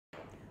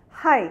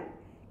Hi,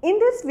 in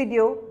this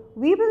video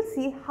we will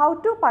see how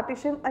to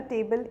partition a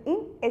table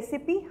in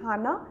SAP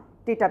HANA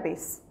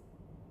database.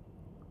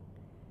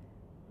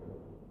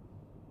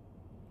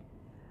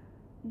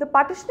 The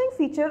partitioning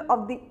feature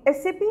of the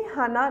SAP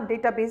HANA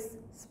database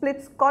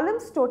splits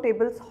column store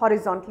tables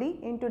horizontally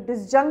into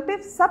disjunctive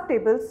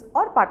subtables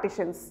or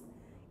partitions.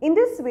 In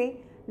this way,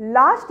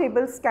 large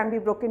tables can be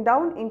broken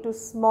down into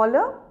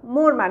smaller,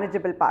 more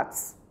manageable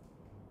parts.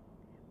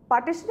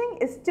 Partitioning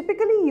is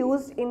typically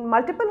used in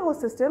multiple host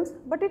systems,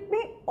 but it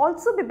may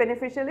also be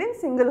beneficial in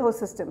single host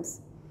systems.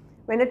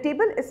 When a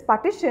table is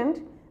partitioned,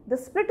 the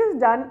split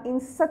is done in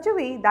such a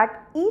way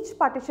that each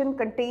partition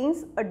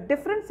contains a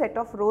different set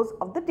of rows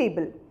of the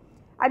table.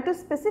 And to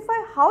specify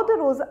how the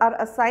rows are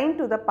assigned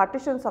to the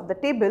partitions of the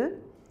table,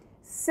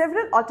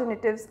 several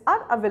alternatives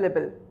are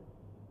available.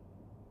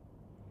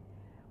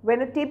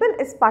 When a table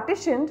is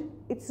partitioned,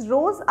 its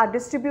rows are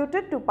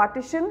distributed to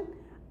partition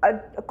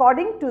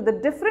according to the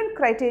different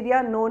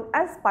criteria known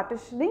as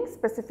partitioning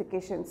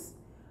specifications.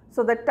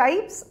 So, the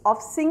types of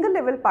single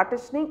level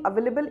partitioning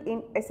available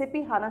in SAP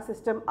HANA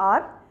system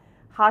are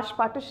hash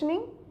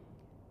partitioning,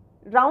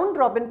 round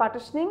robin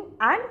partitioning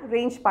and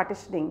range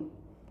partitioning.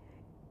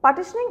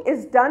 Partitioning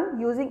is done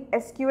using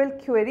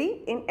SQL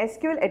query in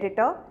SQL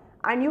editor,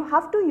 and you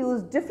have to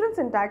use different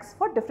syntax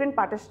for different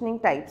partitioning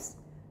types.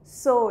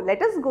 So,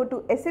 let us go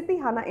to SAP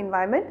HANA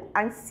environment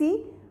and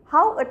see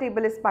how a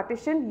table is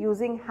partitioned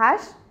using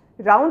hash,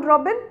 round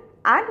robin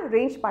and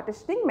range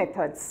partitioning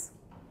methods.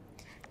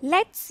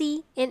 Let's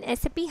see in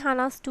SAP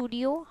HANA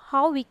Studio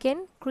how we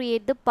can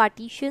create the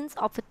partitions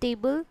of a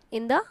table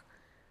in the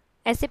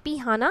SAP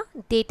HANA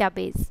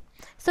database.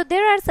 So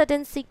there are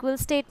certain SQL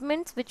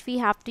statements which we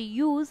have to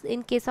use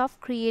in case of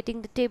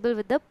creating the table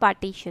with the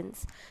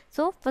partitions.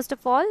 So first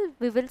of all,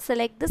 we will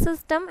select the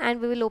system and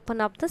we will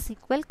open up the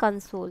SQL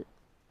console.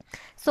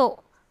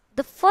 So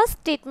the first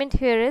statement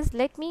here is,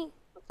 let me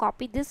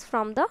copy this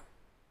from the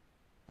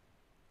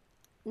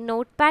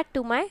notepad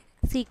to my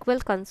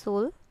SQL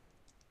console.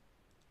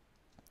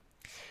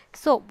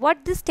 So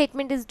what this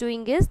statement is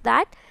doing is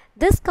that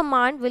this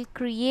command will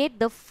create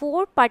the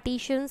 4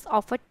 partitions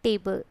of a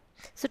table.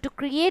 So to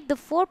create the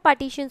 4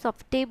 partitions of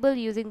a table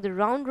using the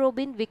round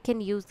robin, we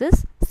can use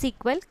this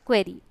SQL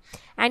query.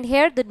 And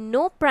here the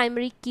no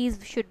primary keys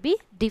should be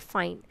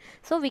defined.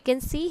 So we can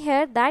see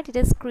here that it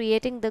is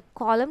creating the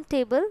column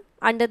table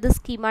under the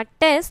schema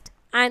test,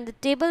 and the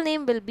table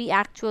name will be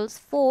actuals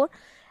 4,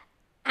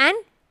 and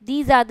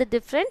these are the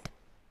different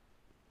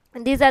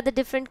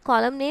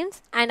column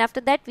names, and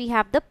after that we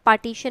have the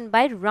partition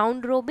by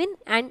round robin,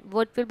 and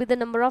what will be the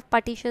number of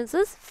partitions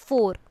is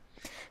 4.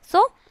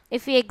 So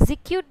if we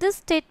execute this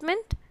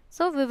statement,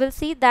 so we will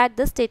see that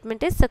the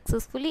statement is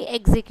successfully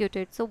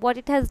executed. So what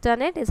it has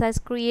done is has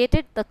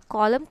created the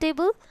column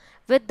table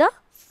with the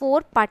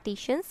 4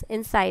 partitions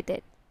inside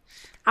it.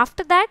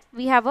 After that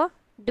we have a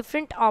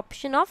different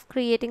option of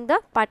creating the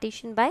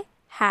partition by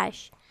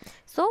hash.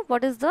 So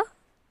what is the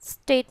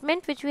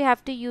statement which we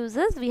have to use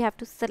is, we have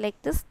to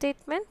select this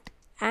statement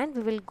and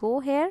we will go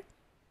here.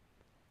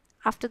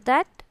 After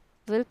that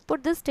we'll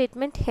put this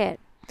statement here.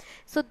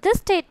 So this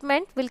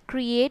statement will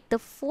create the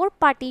 4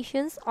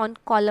 partitions on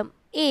column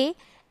A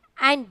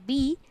and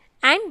B,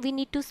 and we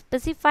need to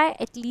specify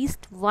at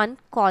least one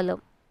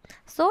column.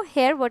 So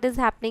here what is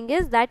happening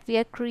is that we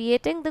are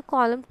creating the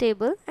column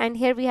table, and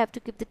here we have to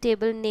keep the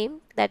table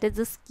name, that is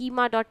the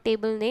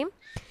schema.table name,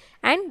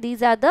 and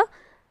these are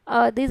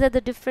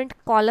the different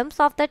columns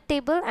of that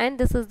table, and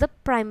this is the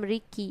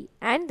primary key,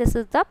 and this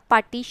is the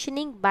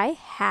partitioning by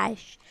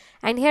hash,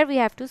 and here we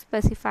have to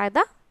specify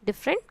the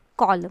different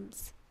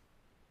columns.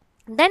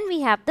 Then we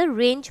have the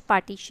range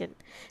partition.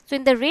 So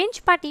in the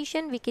range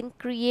partition we can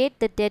create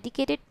the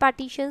dedicated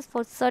partitions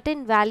for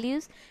certain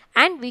values,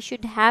 and we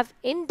should have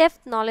in-depth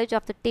knowledge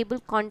of the table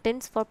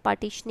contents for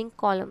partitioning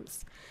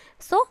columns.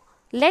 So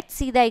let's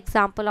see the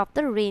example of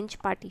the range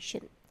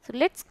partition. So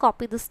let's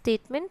copy the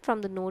statement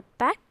from the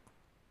notepad.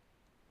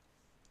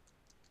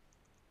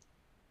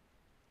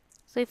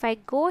 So if I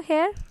go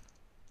here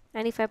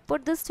and if I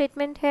put this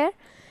statement here,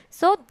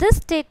 so this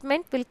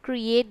statement will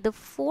create the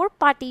 4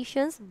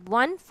 partitions,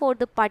 one for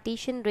the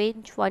partition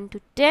range 1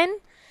 to 10,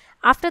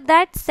 after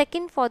that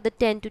second for the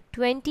 10 to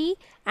 20,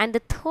 and the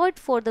third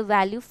for the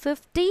value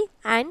 50,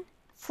 and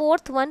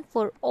fourth one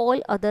for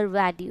all other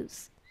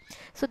values.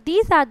 So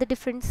these are the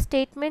different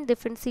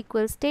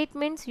SQL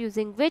statements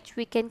using which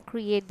we can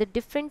create the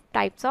different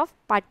types of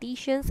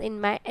partitions in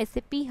my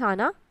SAP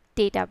HANA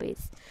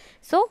database.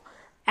 So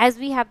as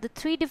we have the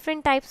 3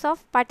 different types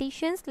of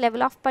partitions,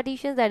 level of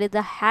partitions, that is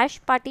the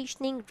hash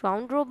partitioning,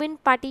 round robin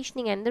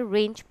partitioning and the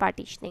range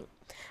partitioning.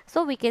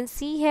 So we can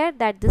see here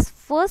that this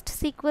first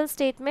SQL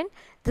statement,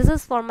 this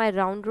is for my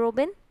round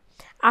robin.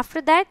 After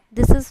that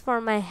this is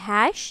for my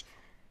hash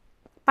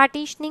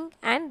partitioning,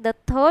 and the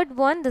third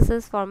one, this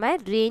is for my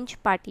range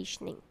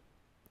partitioning.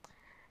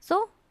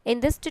 So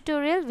in this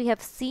tutorial we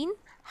have seen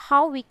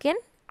how we can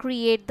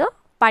create the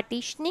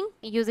partitioning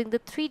using the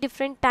 3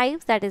 different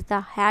types, that is the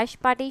hash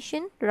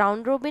partition,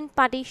 round robin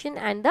partition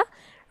and the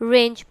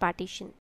range partition.